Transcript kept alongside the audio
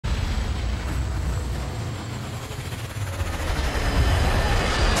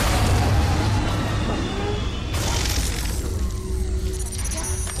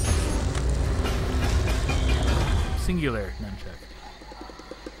singular nunchuck.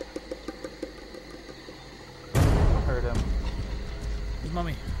 Hurt him. Where's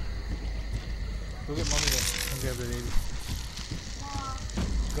mommy? Go get mommy then. Come grab the baby.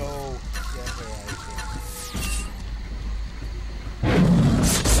 Go get her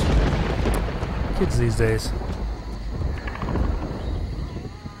out. Kids these days.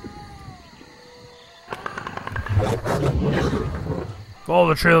 Follow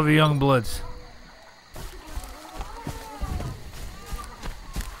the trail of the young bloods.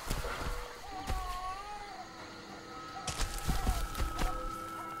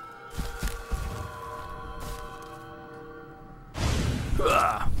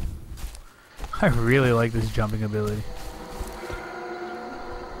 I really like this jumping ability.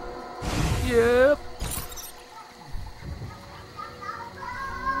 Yep.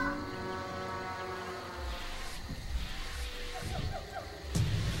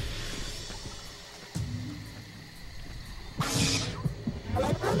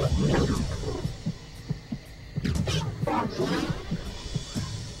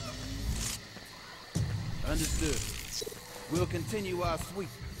 Understood. We'll continue our sweep.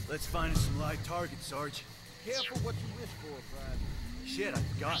 Let's find us some live targets, Sarge. Careful what you wish for, Private. Shit, I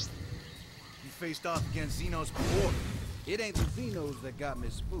forgot. You faced off against Xenos before. It ain't the Xenos that got me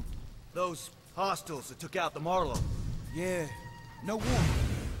spooked. Those hostiles that took out the Marlow. Yeah, no warning.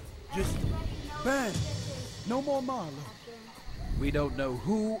 Just bang. No more Marlow. We don't know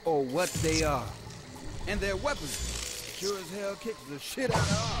who or what they are. And their weapons sure as hell kick the shit out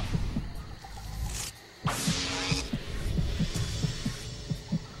of ours.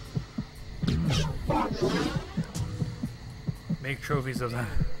 Make trophies of that.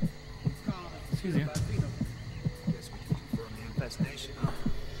 Excuse me. Guess we can confirm the infestation.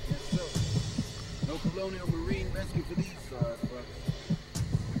 Yes, sir. No colonial marine rescue for these fucks.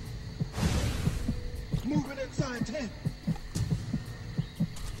 Moving inside 10.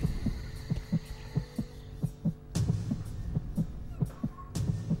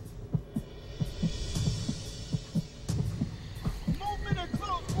 Movement in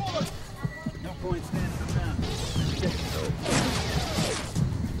close quarters. No point standing around.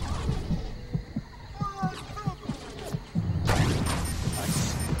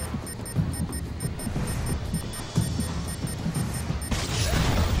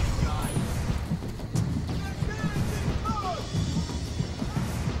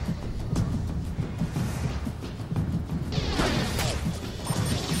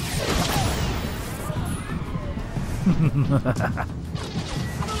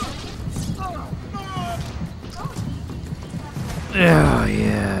 Oh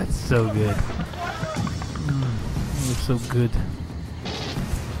yeah, it's so good. It's so good.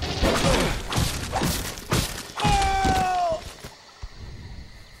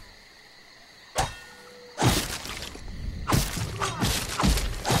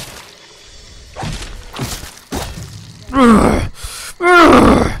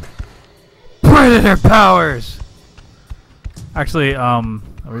 Predator powers. Actually, I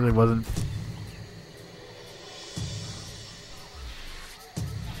really wasn't.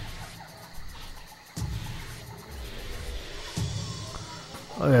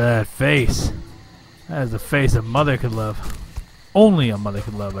 Look at that face. That is the face a mother could love. Only a mother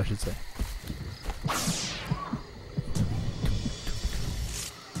could love, I should say.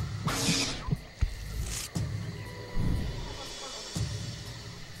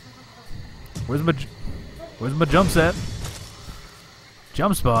 Where's my jump set?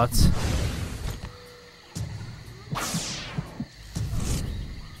 Jump spots.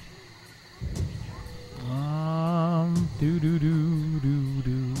 Do do do do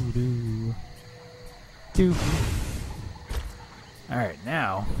do do do. All right,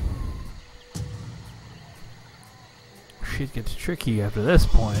 now shit gets tricky after this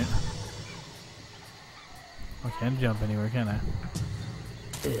point. I can't jump anywhere, can I?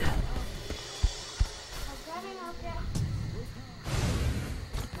 Ugh.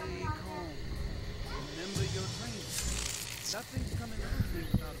 Remember your training. Nothing's coming easy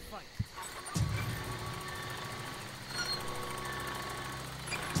without a fight.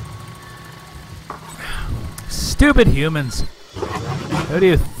 Stupid humans. Who do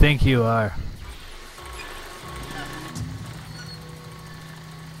you think you are?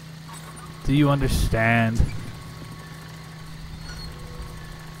 Do you understand?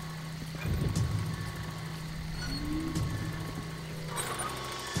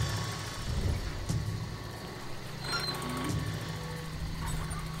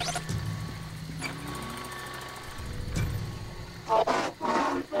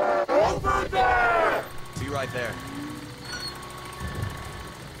 Be right there.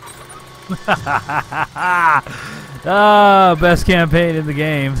 Ah, best campaign in the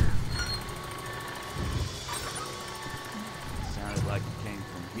game. Sounded like it came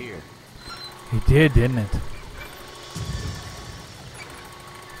from here. He did, didn't it?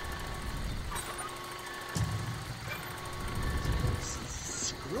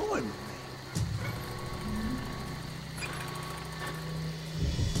 Screwing with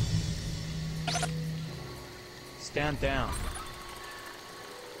me. Stand down.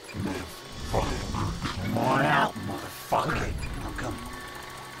 Come on out, motherfucker. Okay, I'll come.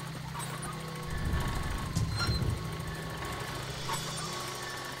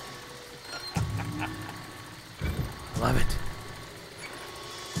 Love it.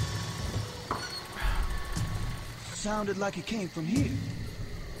 Sounded like it came from here.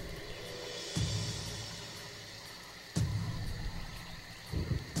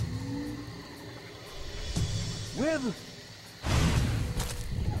 Where the...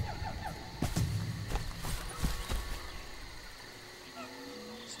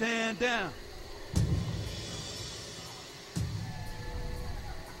 Stand down.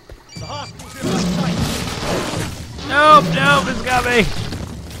 The hospital's in my sight. Nope, nope, it's got me.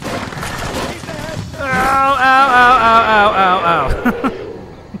 Ow, ow, ow, ow, ow, ow, ow.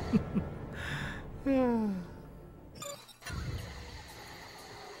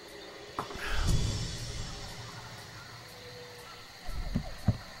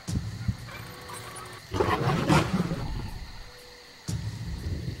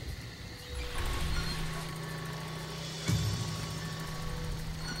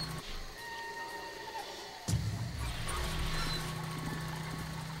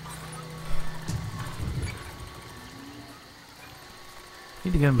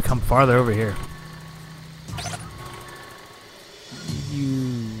 Need to get him to come farther over here.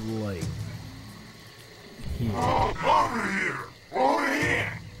 You like here. Over here! Over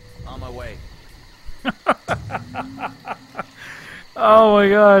here! On my way. Oh my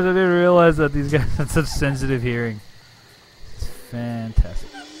gosh, I didn't realize that these guys have such sensitive hearing. It's fantastic.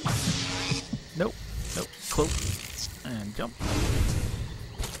 Nope, nope, close. And jump.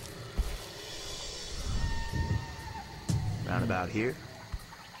 Round about here.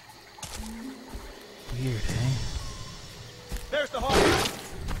 Weird, eh? There's the hospital.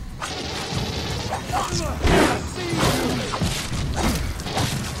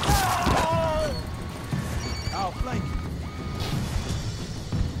 I'll flank you.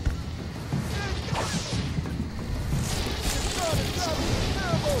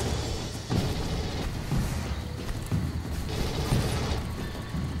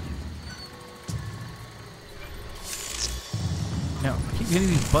 No, I keep hitting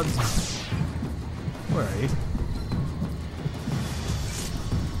these buttons. Where are you?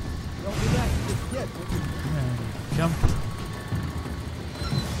 Don't relax just yet, will you? And jump.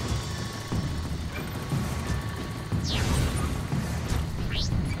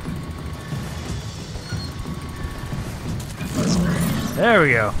 There we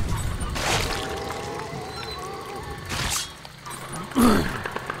go.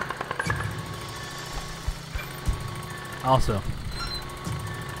 Also,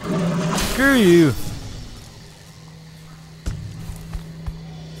 screw you.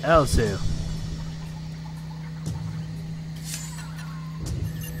 Also.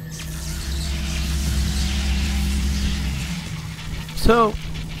 So,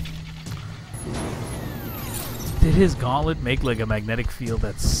 did his gauntlet make like a magnetic field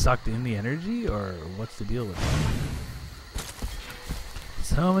that sucked in the energy, or what's the deal with that?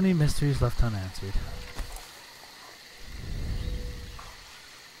 So many mysteries left unanswered.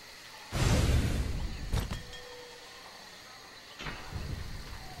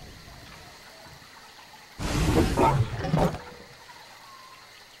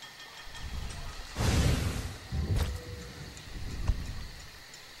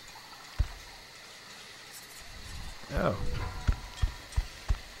 Oh.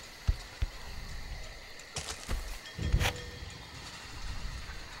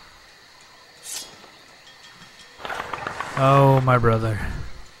 Oh, my brother.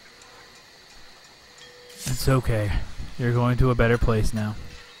 It's okay. You're going to a better place now.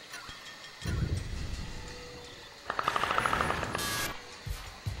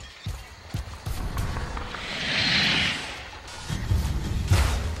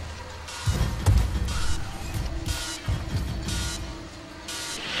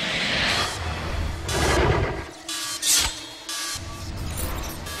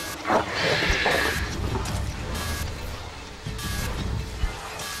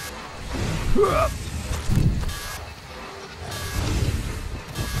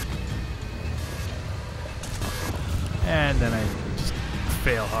 And then I just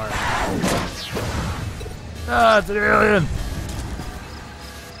fail hard. Ah, it's an alien!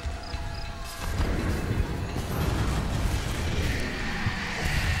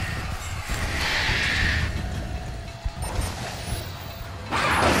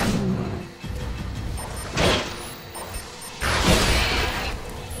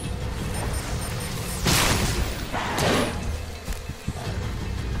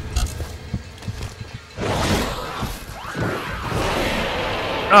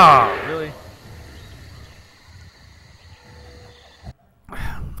 Oh, really?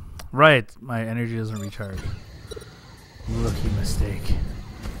 Right, my energy doesn't recharge. Rookie mistake.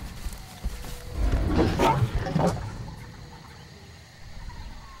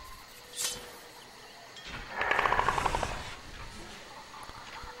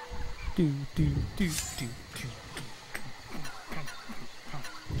 Do, do, do, do, do.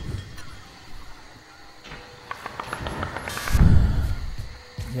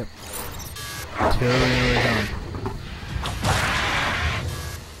 Yep. Totally where we're going.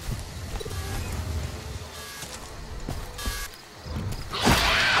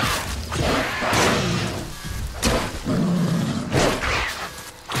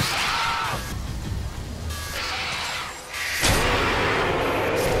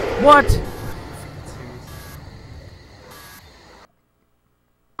 What?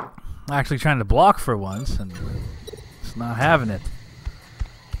 I'm actually trying to block for once, and it's not having it.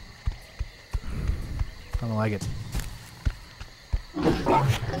 I don't like it.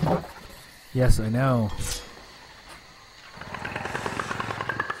 Yes, I know.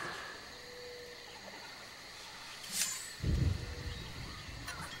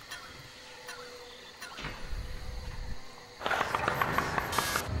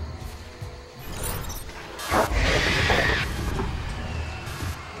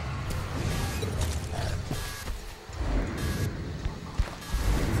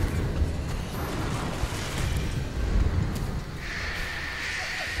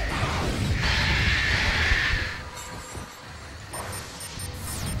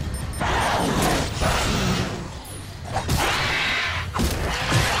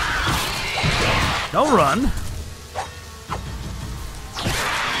 Don't run.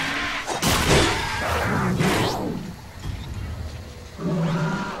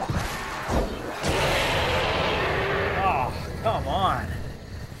 Oh, come on.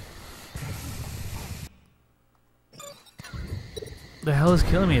 The hell is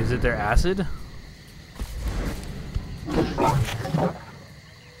killing me? Is it their acid?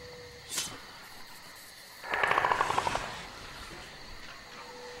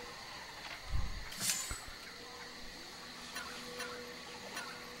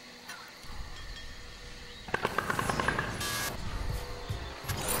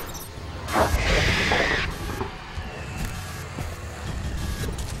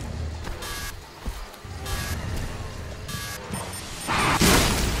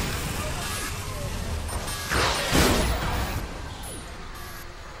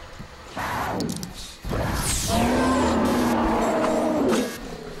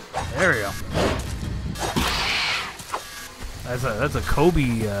 There we go. That's a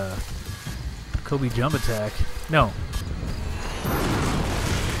Kobe Kobe jump attack. No.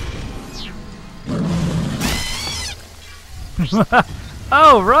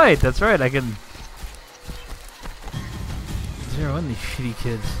 Oh right, that's right. I can zero in these shitty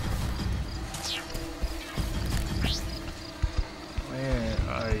kids. Where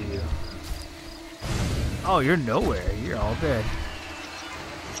are you? Oh, you're nowhere. You're all dead.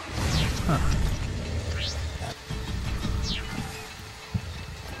 Huh.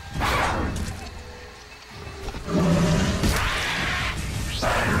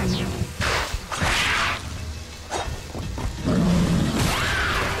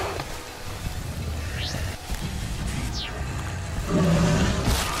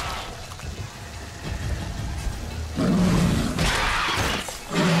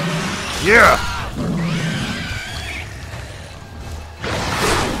 Yeah!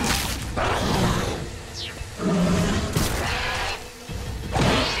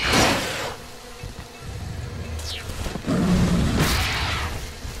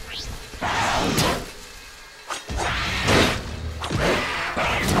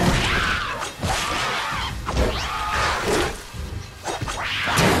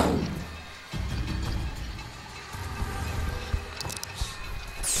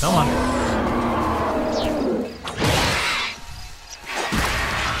 Come on.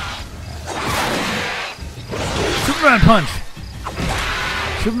 Superman punch!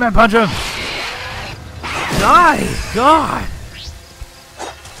 Superman punch him! Die! God!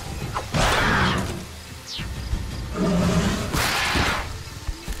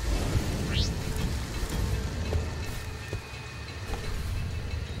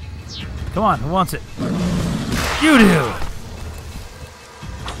 Come on, who wants it? You do!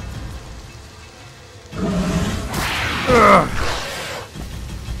 Ugh.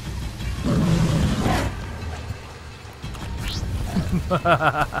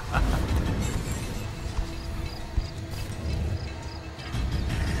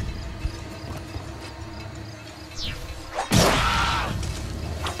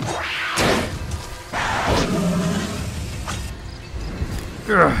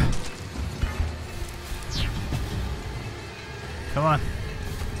 Ugh. Come on.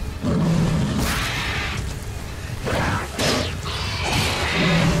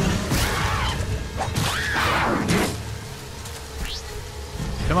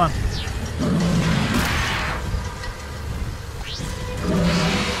 Come on.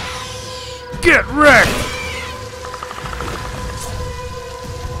 Get wrecked!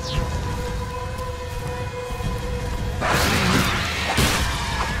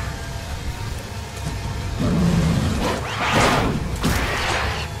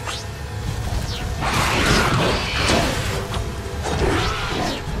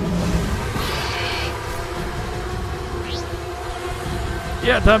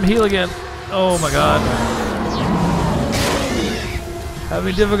 Yeah, time to heal again. Oh my god.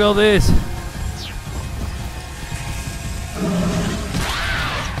 Having difficulties.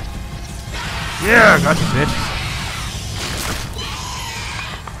 Yeah, got you, bitch.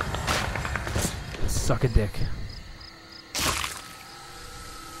 Suck a dick.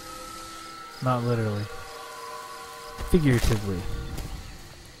 Not literally. Figuratively.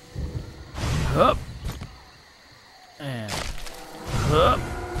 Up. And up.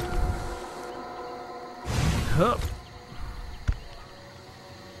 Up.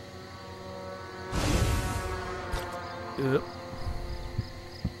 Up.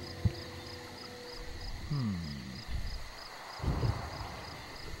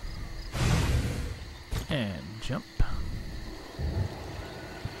 And jump.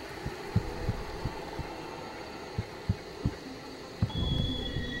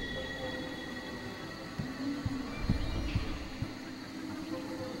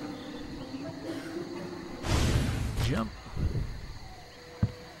 Jump.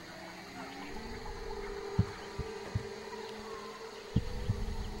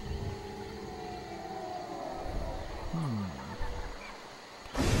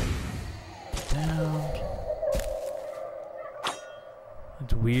 Down.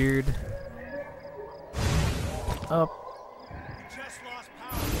 It's weird. Up. Just lost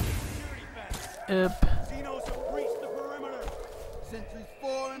power to the security fence. Up. Xenos have breached the perimeter. Sentries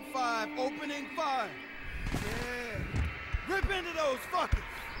 4 and 5, opening fire. Yeah. Rip into those fuckers.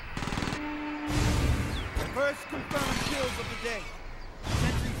 First confirmed kills of the day.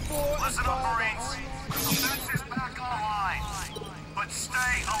 Sentries 4 and 5. Listen up, Marines. The fence is back online, but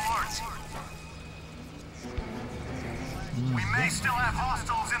stay alert. We may still have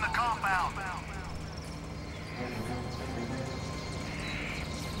hostiles in the compound.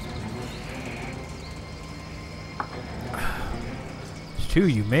 It's true,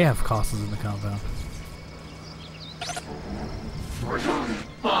 you may have castles in the compound.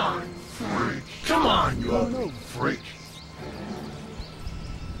 Come on, you little freak.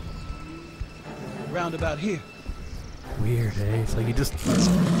 Round about here. Weird, eh? It's like you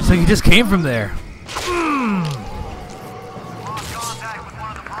just came from there. Lost contact with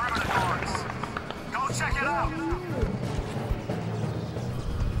one of the perimeter guards. Go check it out.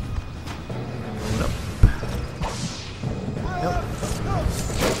 Nope.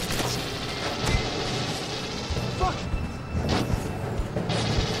 Fuck.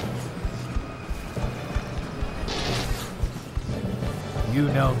 You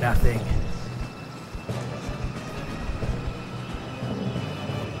know nothing.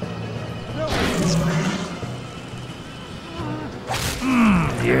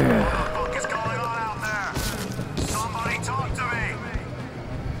 Yeah. What the fuck is going on out there? Somebody talk to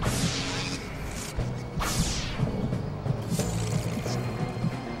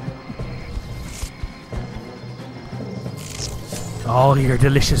me. All your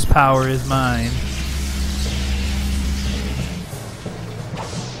delicious power is mine.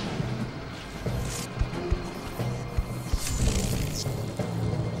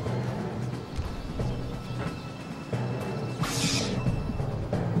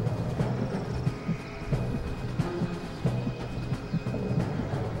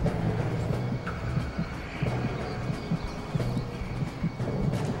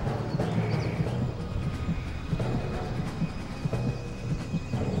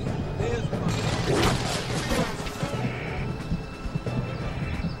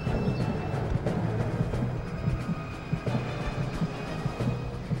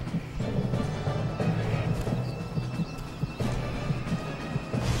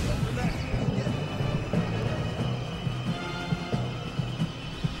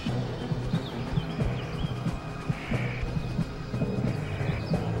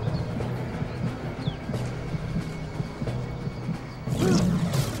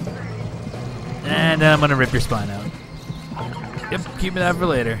 And then I'm gonna rip your spine out. Yep, keep that for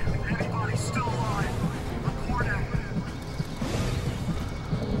later. Anybody still alive? Report it.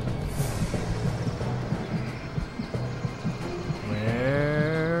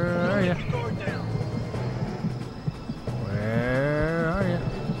 Where are you? Where are you?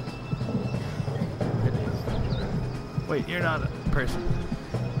 Wait, you're not a person.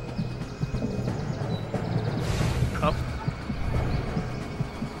 Up.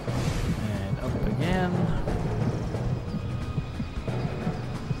 And up again.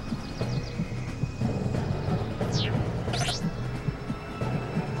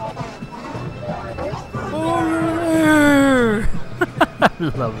 I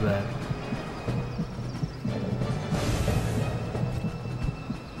love that.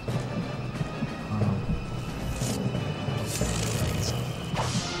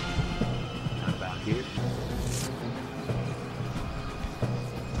 About here.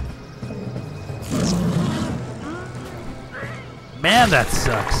 Man, that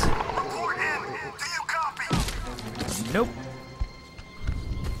sucks. Report in. Do you copy? Nope.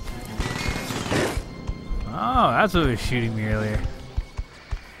 Oh, that's what was shooting me earlier.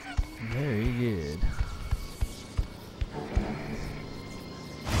 Very good.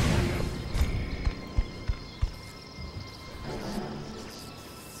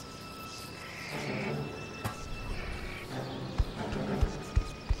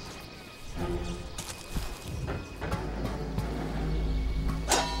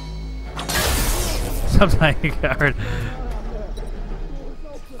 Sometimes you got hurt.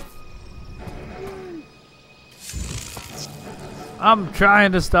 I'm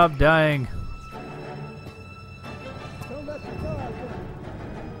trying to stop dying.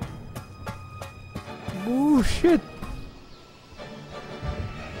 Ooh, shit.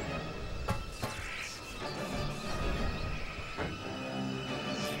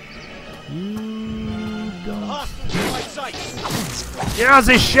 You don't. Yeah,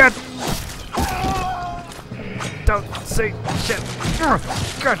 say shit. Don't say shit. God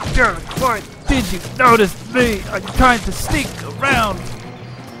damn it. Why did you notice me? I'm trying to sneak around.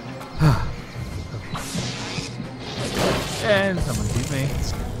 And someone beat me.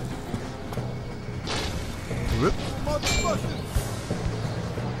 Whoop.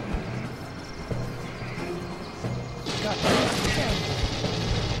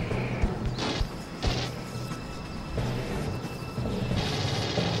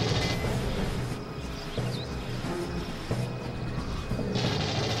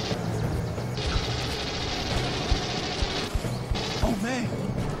 Oh man.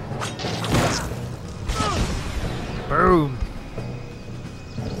 Boom.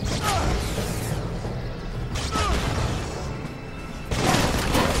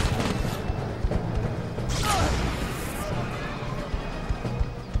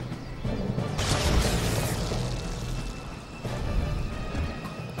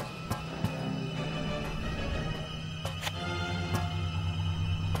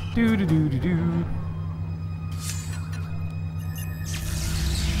 Do do do do do.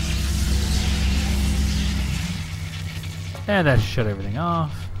 And that shut everything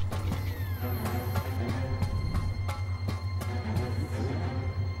off.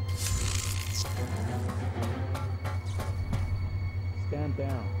 Stand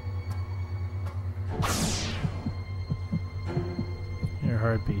down. Your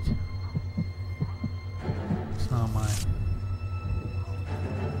heartbeat. It's not mine.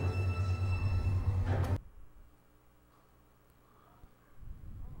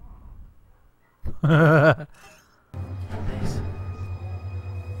 Nice.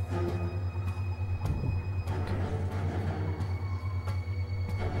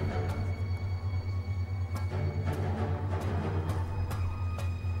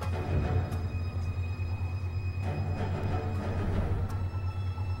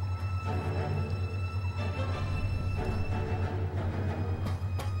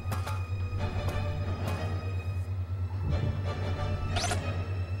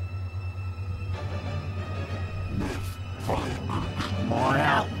 Come on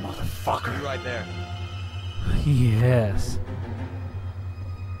out, motherfucker. You right there. Yes.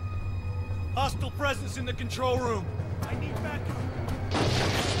 Hostile presence in the control room. I need backup.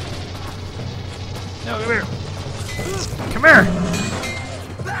 No, come here. Come here.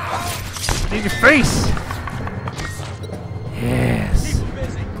 I need your face. Yes. Keep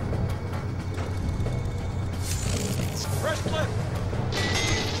busy. Fresh clip.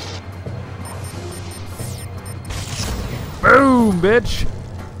 Boom, bitch.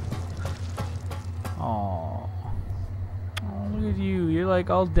 Aw. Oh, look at you. You're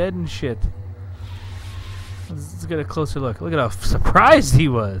like all dead and shit. Let's get a closer look. Look at how surprised he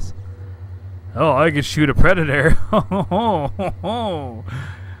was. Oh, I could shoot a predator.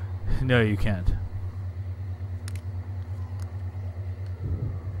 No, you can't.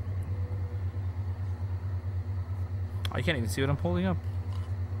 I can't even see what I'm holding up.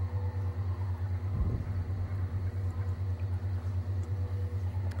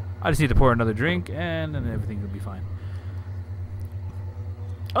 I just need to pour another drink, and then everything will be fine.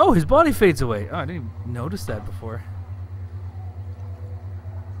 Oh, his body fades away. Oh, I didn't even notice that before.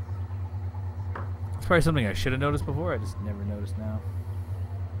 It's probably something I should have noticed before. I just never noticed now.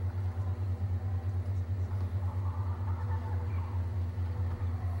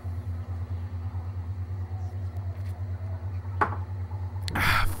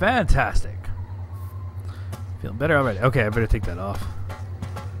 Fantastic. Feeling better already. Okay, I better take that off.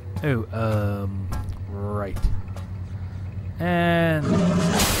 Oh, right. And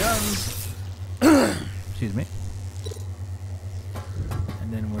guns. Excuse me.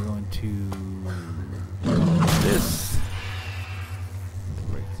 And then we're going to this.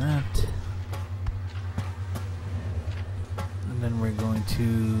 Break that. And then we're going to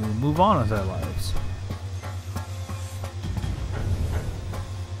move on with our lives.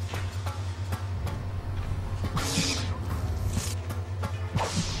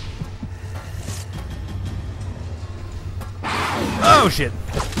 Oh shit.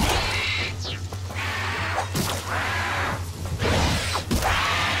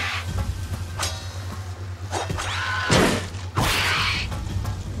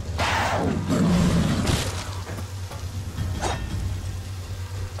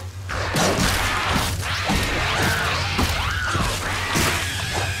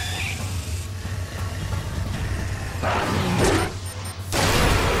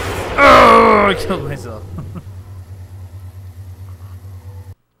 Oh, I killed myself.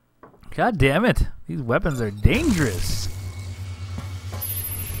 God damn it. These weapons are dangerous.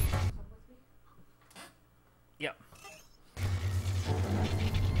 Yep.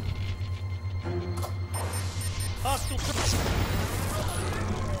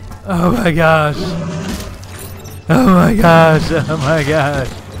 Oh my gosh. Oh my gosh. Oh my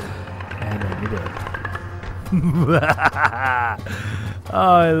gosh. And then you're dead.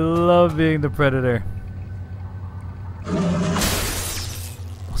 Oh, I love being the predator.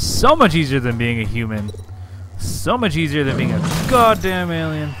 So much easier than being a human. So much easier than being a goddamn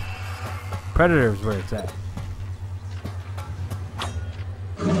alien. Predator is where it's at.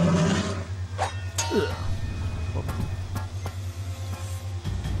 Ugh.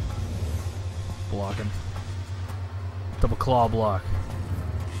 Blocking. Double claw block.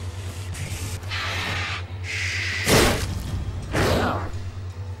 Ow.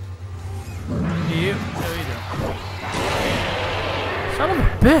 You. No, you don't. Son of a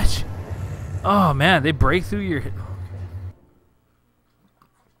bitch! Oh man, they break through your. Okay.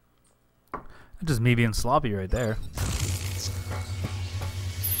 That's just me being sloppy right there.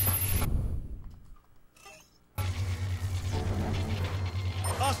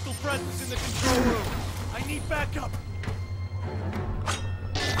 Hostile presence in the control room. I need backup.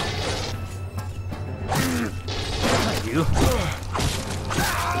 Not you.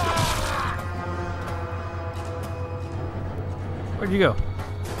 Where'd you go?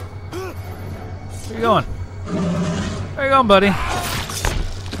 Where you going? Where you going, buddy?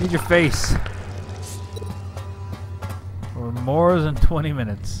 Need your face. For more than 20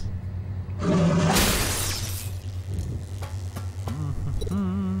 minutes.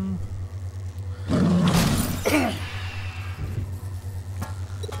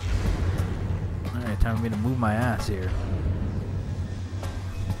 Alright, time for me to move my ass here.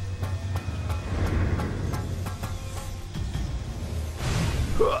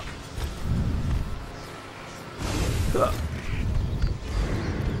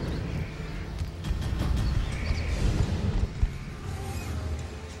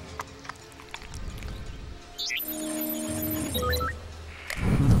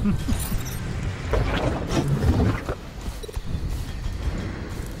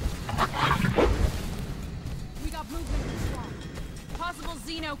 We got movement in the swamp. Possible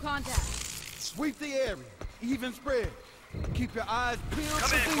Xeno contact. Sweep the area. Even spread. Keep your eyes peeled for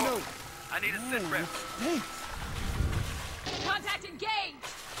Come in, Xeno. Cole. I need a sit rep. Thanks. Contact engaged!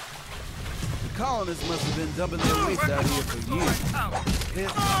 The colonists must have been dumping their waste out here for years.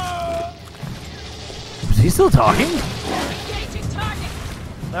 Is he still talking? Engaging target!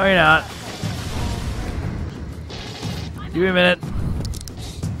 No, you're not. Give me a minute.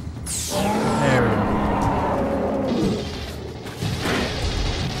 There we go.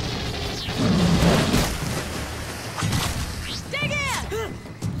 Dig in!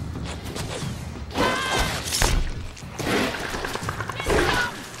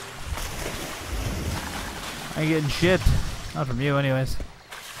 ain't getting shit. Not from you, anyways.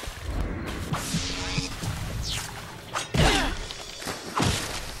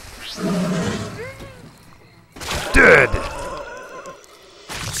 Dead!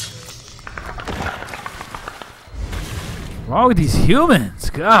 What's wrong with these humans?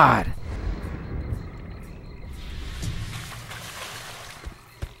 God!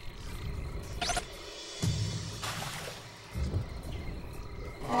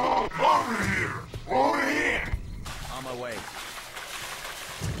 On my way.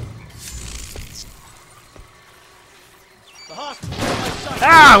 The hospital.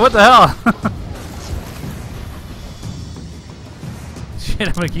 Ah! What the hell? Shit,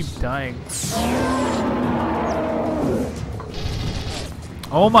 I'm gonna keep dying.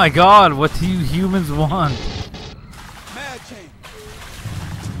 Oh my god, what do you humans want? Mad chain.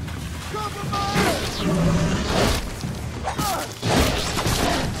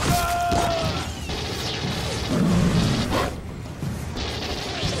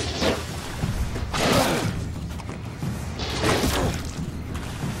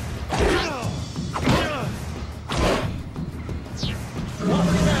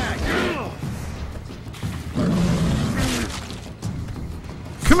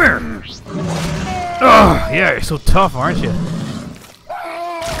 Come here! Oh, yeah, you're so tough, aren't you?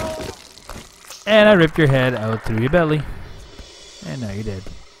 And I ripped your head out through your belly. And now you're dead.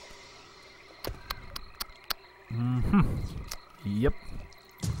 Mm-hmm. Yep.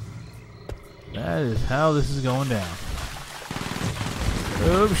 That is how this is going down.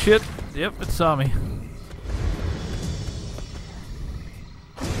 Oh, shit. Yep, it saw me.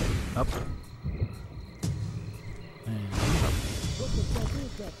 Up. And up.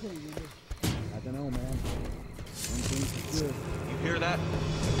 I don't know, man. One thing's good. You hear that?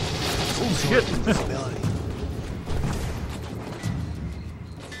 Oh, shit.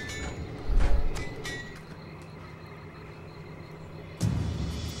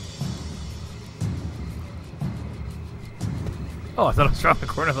 Oh, I thought I was around the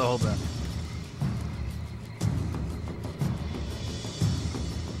corner the whole time.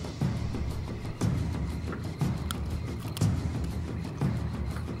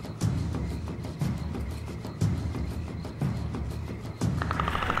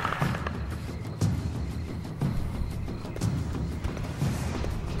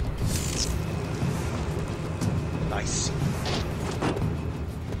 Nice.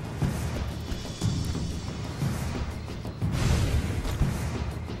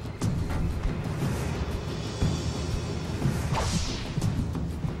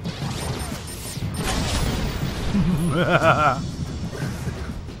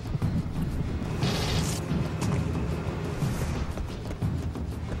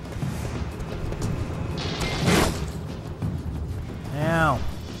 Ow.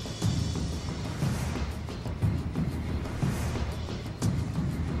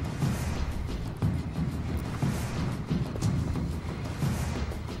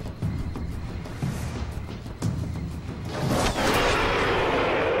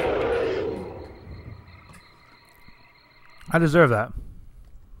 I deserve that.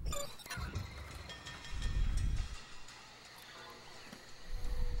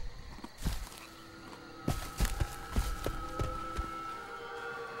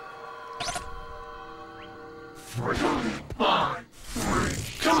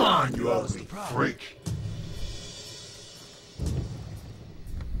 Come on, you ugly freak.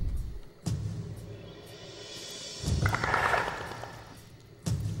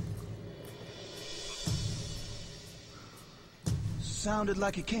 Sounded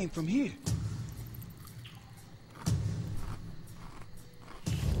like it came from here.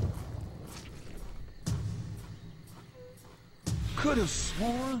 Could have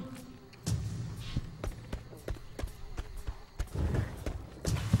sworn.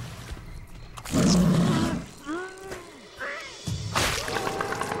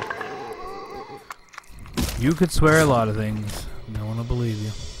 You could swear a lot of things. No one will believe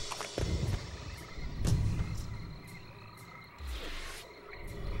you.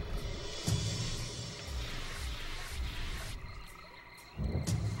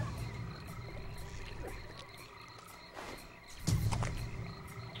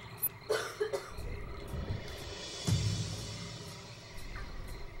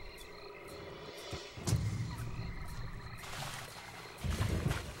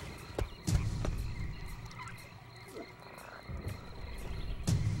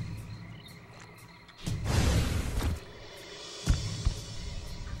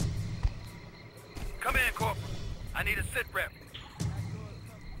 Come in, Corporal. I need a sit rep.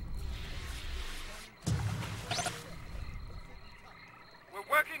 We're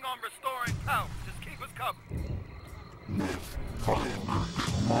working on restoring power. Just keep us covered.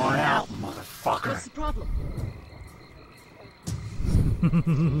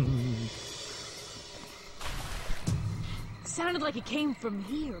 Sounded like it came from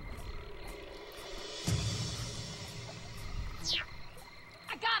here.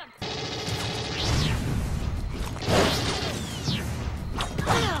 I got him!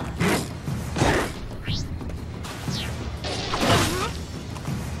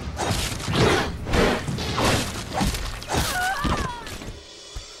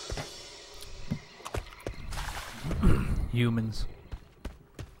 Humans.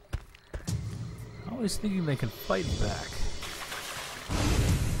 Always thinking they can fight back.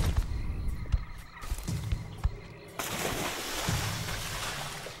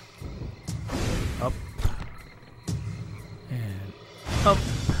 Up. And up.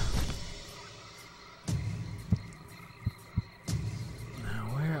 Now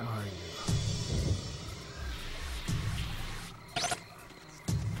where are you?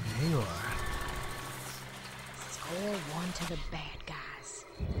 There you are. Score one to the bad guys.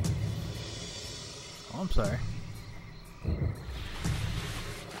 Oh, I'm sorry.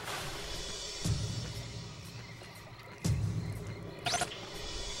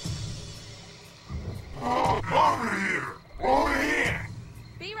 Over here! Over here!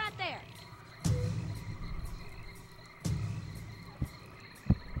 Be right there.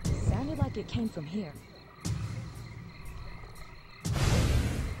 Sounded like it came from here.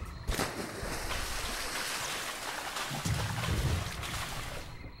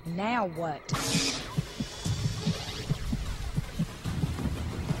 Now what?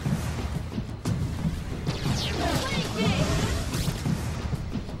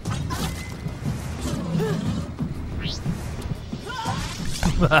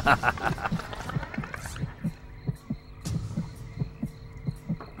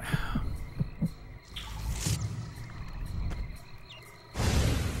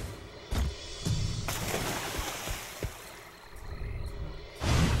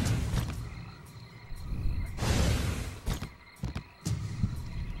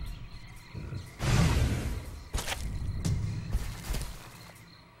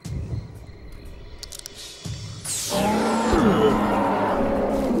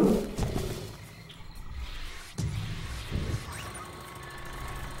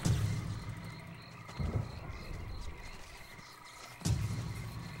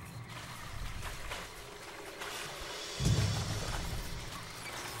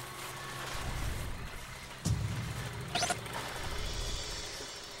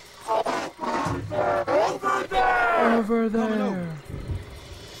 Over there.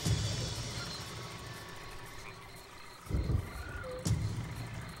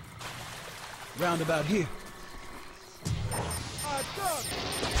 Round about here.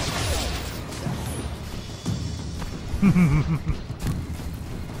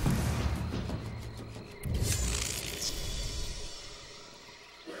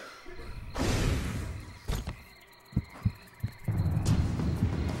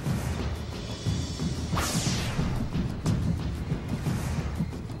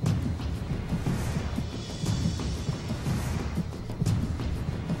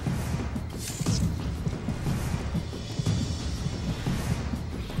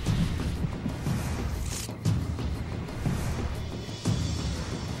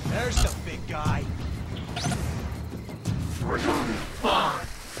 There's the big guy. We're gonna be fine,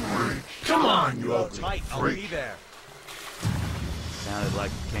 freak. Come on, you Hold ugly tight, I'll be freak. there. Sounded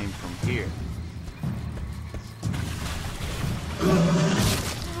like it came from here.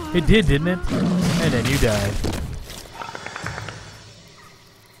 It did, didn't it? And then you died.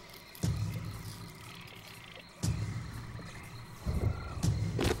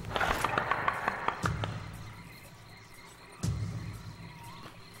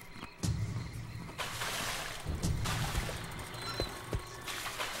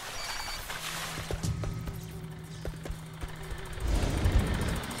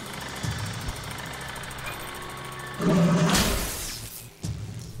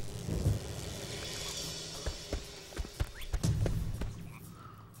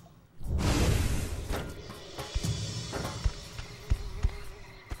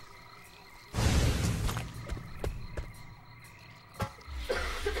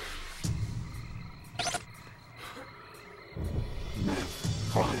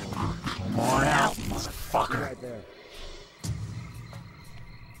 Come on out, motherfucker. Right there.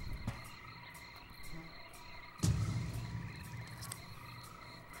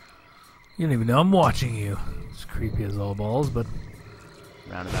 You don't even know I'm watching you. It's creepy as all balls, but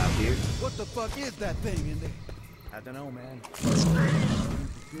Round about here. What the fuck is that thing in there? I don't know, man.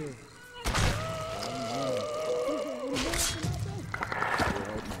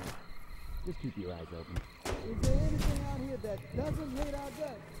 Just keep your eyes open. Is there anything out here that doesn't hate our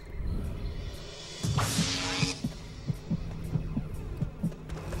guts?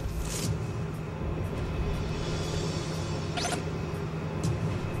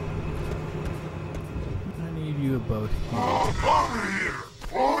 I need you a boat. Over here!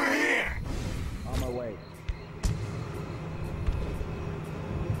 Over here! On my way.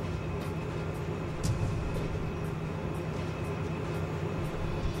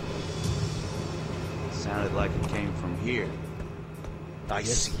 Sounded like it came from here. I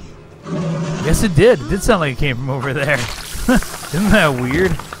see you. Yes, it did. It did sound like it came from over there. Isn't that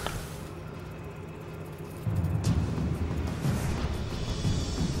weird?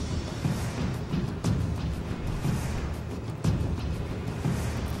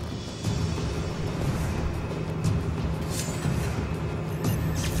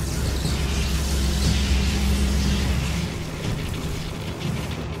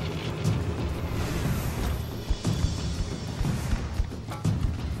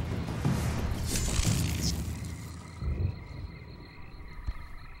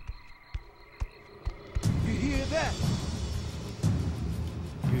 You hear that?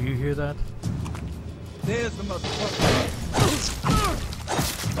 You hear that? There's the motherfucker.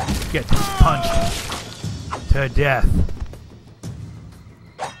 Get punched to death.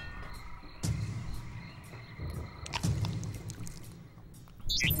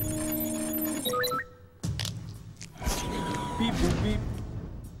 Beep, boop, beep.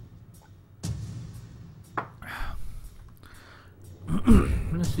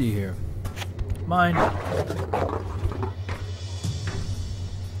 Let's see here. Mine.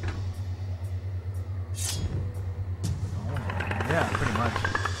 Yeah, pretty much.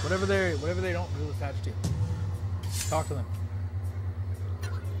 Whatever they don't feel attached to. Talk to them.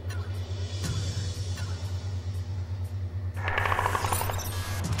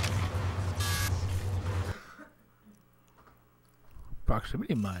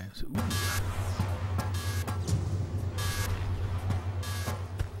 Proximity mines. Ooh.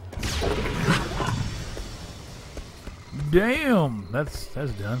 Damn, that's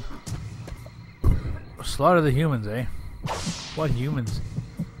done. Slaughter the humans, eh? What humans?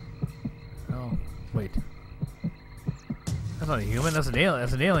 Oh, wait. That's not a human. That's an alien.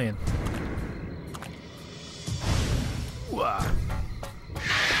 That's an alien. Wow.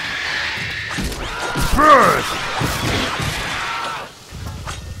 First.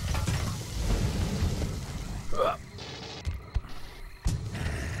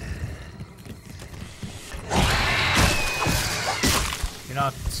 You're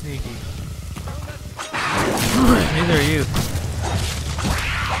not sneaky. Neither are you.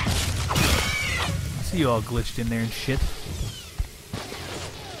 I see you all glitched in there and shit.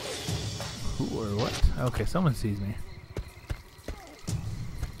 Who or what? Okay, someone sees me.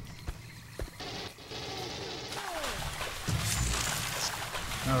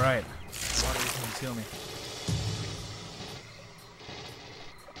 Alright. Water can conceal me.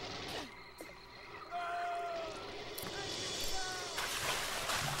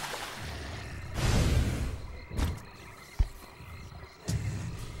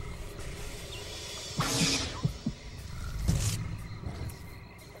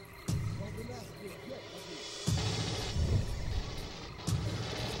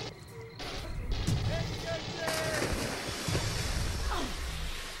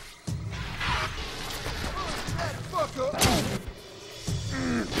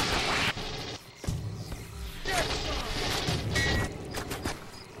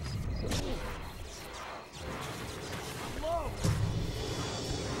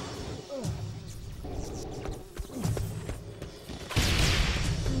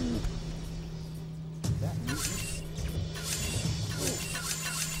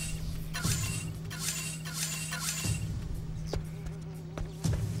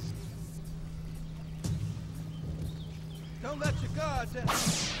 Don't let your guard down.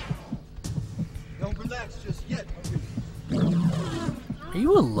 Don't relax just yet. Are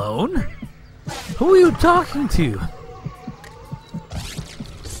you alone? Who are you talking to?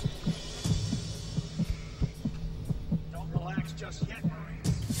 Don't relax just yet,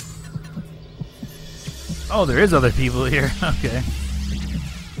 Marines. Oh, there is other people here. Okay.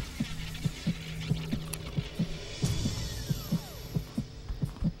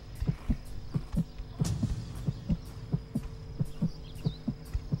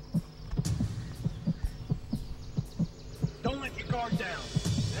 Don't let your guard down.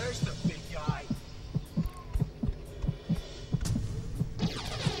 There's the big guy.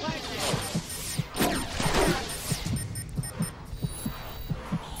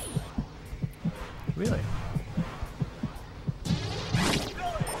 Really?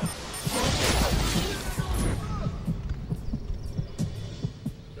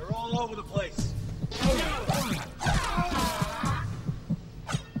 over the place.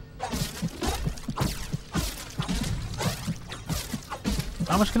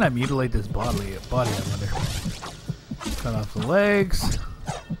 How much can I mutilate this body, I wonder? Cut off the legs.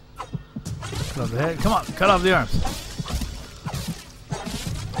 Cut off the head. Come on, cut off the arms.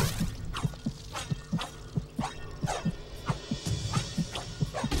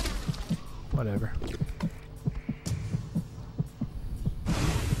 Whatever.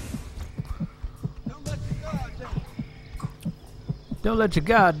 Don't let your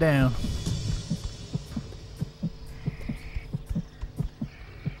guard down.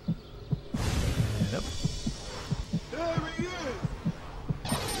 And up. There he is.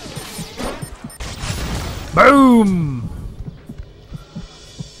 Boom!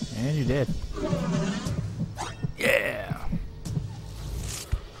 And you're dead. Yeah!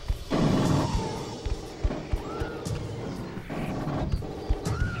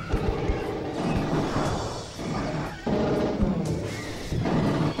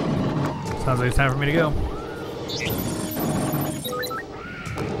 Sounds like it's time for me to go. See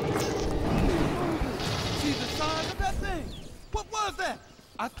the size of that thing? What was that?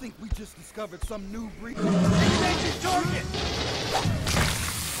 I think we just discovered some new breed. Engage target!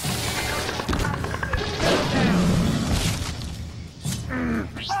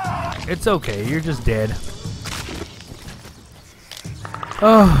 It's okay, you're just dead.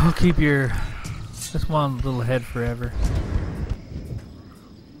 Oh, I'll keep your this one little head forever.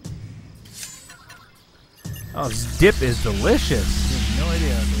 Oh, this dip is delicious. I have no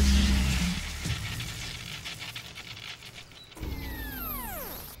idea how this.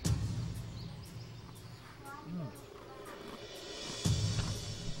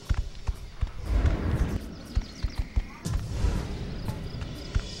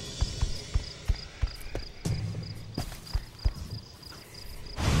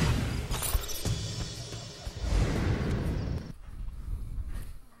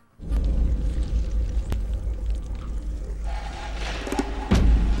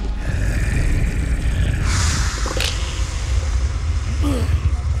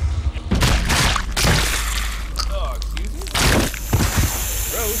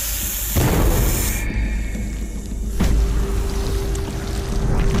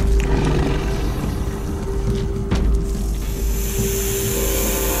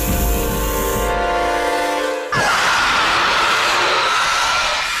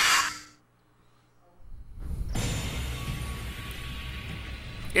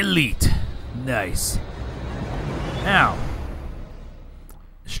 Elite. Nice. Now,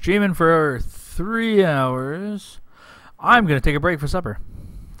 streaming for 3 hours. I'm going to take a break for supper.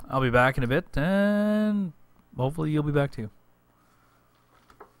 I'll be back in a bit, and hopefully you'll be back too.